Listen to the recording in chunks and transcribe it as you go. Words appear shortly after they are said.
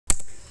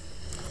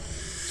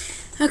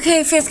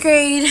Okay, 5th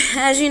grade.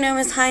 As you know,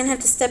 Ms. Hine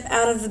had to step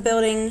out of the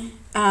building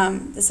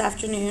this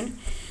afternoon.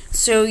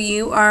 So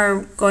you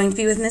are going to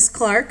be with Ms.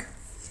 Clark.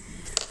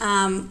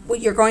 What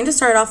you're going to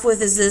start off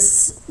with is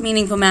this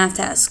meaningful math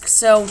task.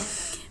 So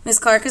Ms.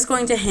 Clark is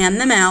going to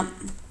hand them out.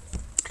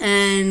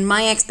 And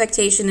my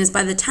expectation is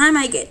by the time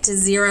I get to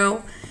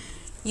 0,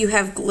 you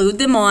have glued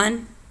them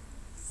on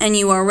and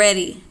you are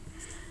ready.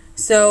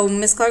 So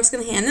Ms. Clark's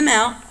going to hand them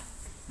out.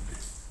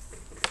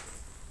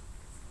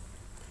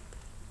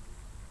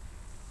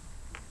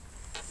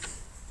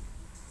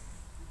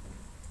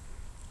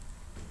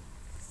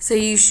 So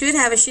you should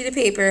have a sheet of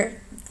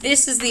paper.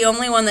 This is the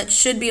only one that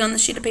should be on the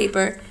sheet of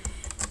paper,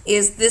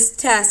 is this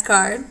task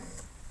card.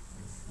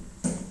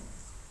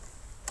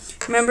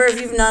 Remember,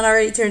 if you've not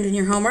already turned in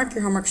your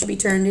homework should be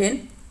turned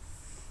in.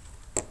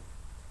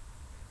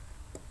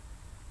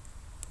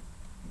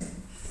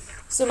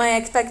 So my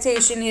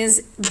expectation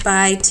is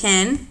by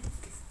 10,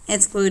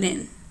 it's glued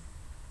in.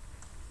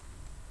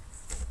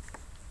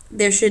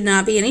 There should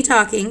not be any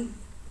talking.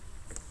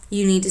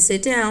 You need to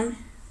sit down.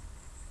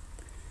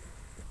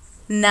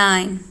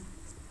 9,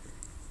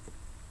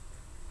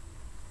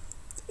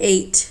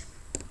 8,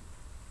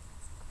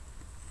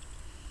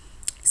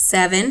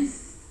 7,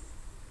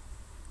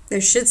 there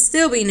should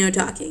still be no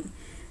talking.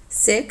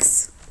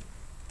 6,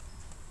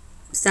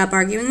 stop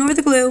arguing over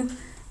the glue.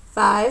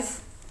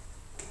 5,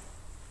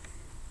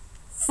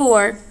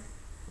 4,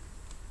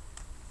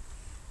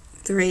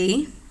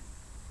 3,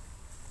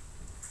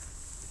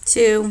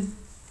 2,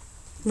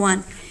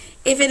 1.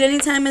 If at any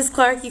time, Ms.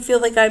 Clark, you feel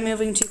like I'm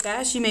moving too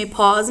fast, you may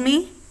pause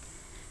me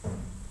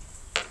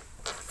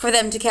for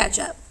them to catch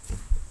up.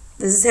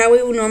 This is how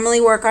we will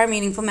normally work our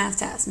meaningful math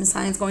task. Ms.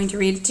 Hines is going to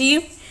read it to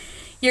you.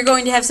 You're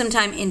going to have some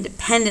time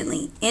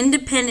independently.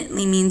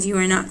 Independently means you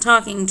are not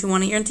talking to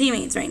one of your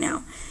teammates right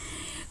now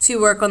to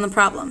work on the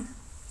problem.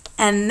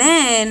 And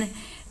then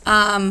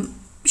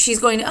she's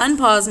going to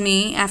unpause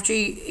me after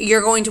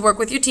you're going to work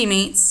with your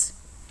teammates.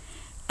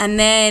 And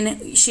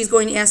then she's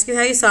going to ask you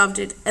how you solved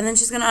it. And then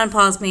she's going to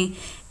unpause me.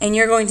 And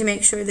you're going to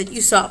make sure that you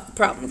solved the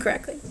problem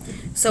correctly.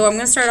 So I'm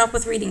going to start off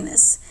with reading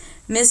this.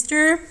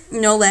 Mr.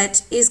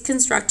 Nolet is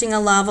constructing a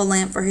lava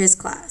lamp for his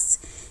class.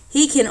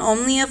 He can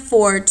only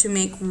afford to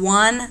make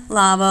 1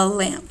 lava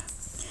lamp.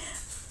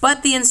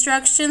 But the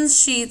instructions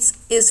sheet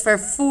is for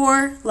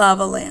 4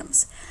 lava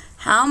lamps.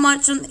 How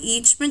much on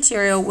each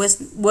material will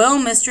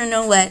Mr.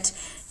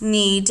 Nolet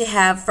need to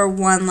have for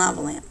 1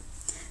 lava lamp?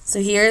 So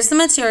here's the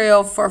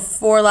material for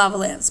 4 lava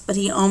lamps, but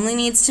he only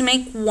needs to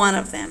make 1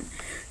 of them.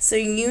 So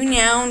you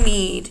now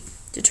need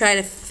to try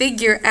to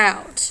figure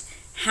out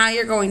how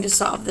you're going to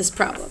solve this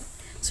problem.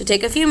 So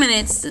take a few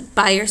minutes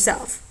by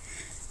yourself.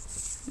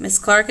 Ms.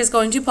 Clark is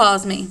going to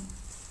pause me.